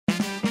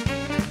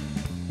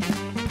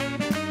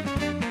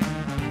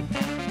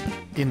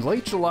In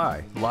late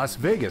July, Las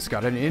Vegas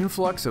got an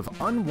influx of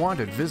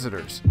unwanted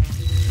visitors.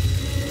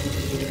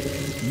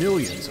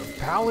 Millions of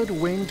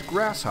pallid-winged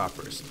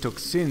grasshoppers took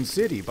Sin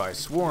City by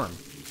swarm.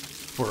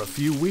 For a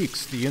few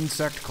weeks, the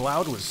insect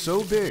cloud was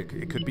so big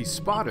it could be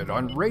spotted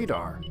on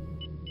radar.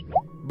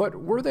 But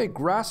were they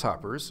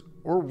grasshoppers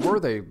or were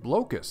they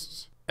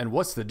locusts? And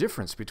what's the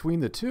difference between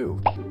the two?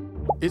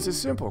 It's a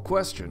simple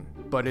question,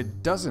 but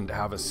it doesn't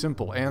have a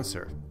simple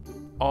answer.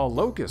 All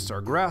locusts are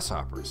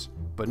grasshoppers,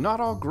 but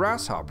not all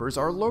grasshoppers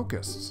are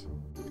locusts.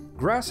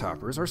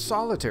 Grasshoppers are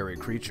solitary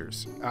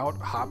creatures, out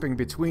hopping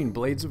between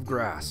blades of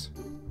grass.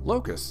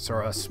 Locusts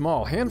are a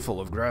small handful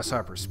of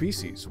grasshopper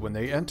species when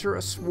they enter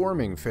a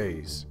swarming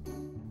phase.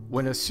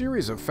 When a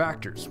series of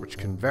factors, which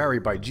can vary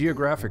by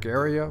geographic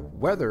area,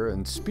 weather,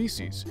 and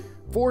species,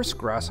 force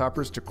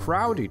grasshoppers to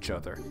crowd each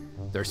other,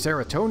 their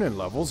serotonin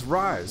levels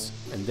rise,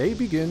 and they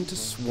begin to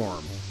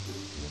swarm.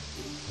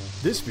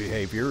 This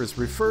behavior is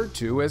referred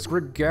to as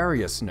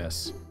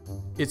gregariousness.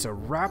 It's a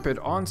rapid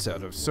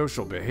onset of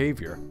social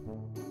behavior.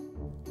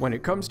 When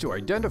it comes to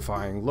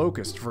identifying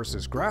locusts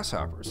versus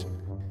grasshoppers,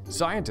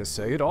 scientists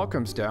say it all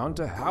comes down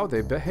to how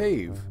they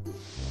behave.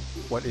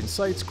 What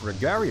incites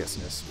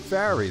gregariousness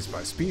varies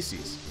by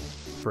species.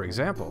 For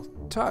example,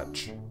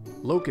 touch.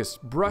 Locusts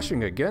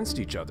brushing against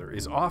each other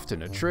is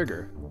often a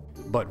trigger.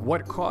 But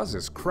what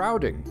causes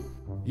crowding?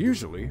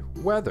 Usually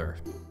weather.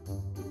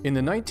 In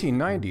the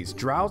 1990s,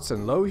 droughts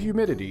and low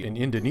humidity in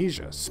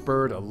Indonesia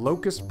spurred a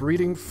locust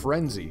breeding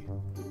frenzy.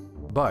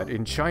 But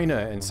in China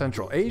and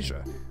Central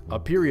Asia, a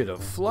period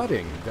of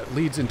flooding that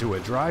leads into a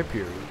dry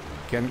period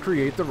can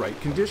create the right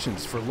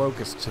conditions for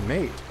locusts to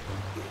mate.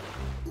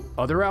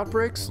 Other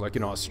outbreaks, like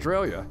in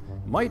Australia,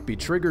 might be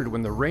triggered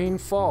when the rain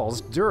falls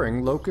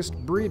during locust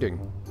breeding.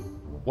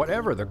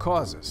 Whatever the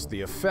causes,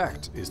 the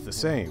effect is the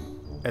same.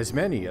 As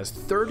many as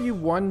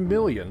 31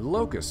 million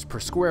locusts per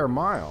square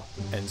mile,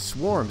 and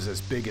swarms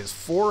as big as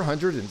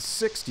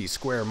 460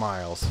 square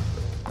miles.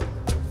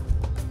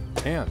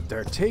 And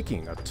they're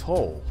taking a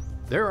toll.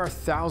 There are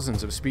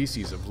thousands of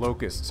species of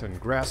locusts and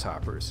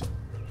grasshoppers.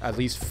 At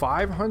least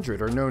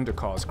 500 are known to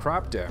cause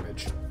crop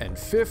damage, and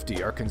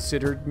 50 are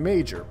considered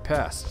major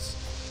pests.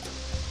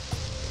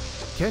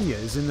 Kenya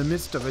is in the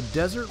midst of a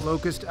desert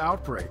locust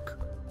outbreak,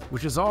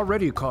 which has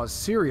already caused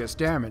serious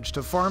damage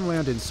to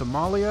farmland in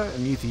Somalia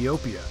and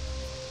Ethiopia,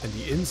 and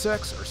the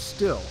insects are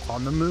still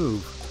on the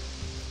move.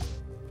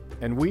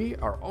 And we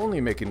are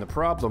only making the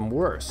problem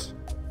worse.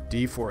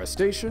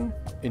 Deforestation,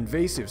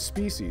 invasive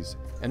species,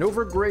 and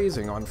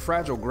overgrazing on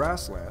fragile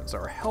grasslands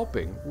are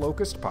helping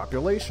locust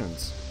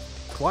populations.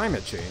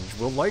 Climate change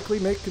will likely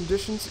make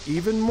conditions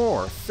even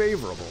more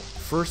favorable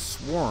for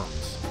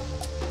swarms.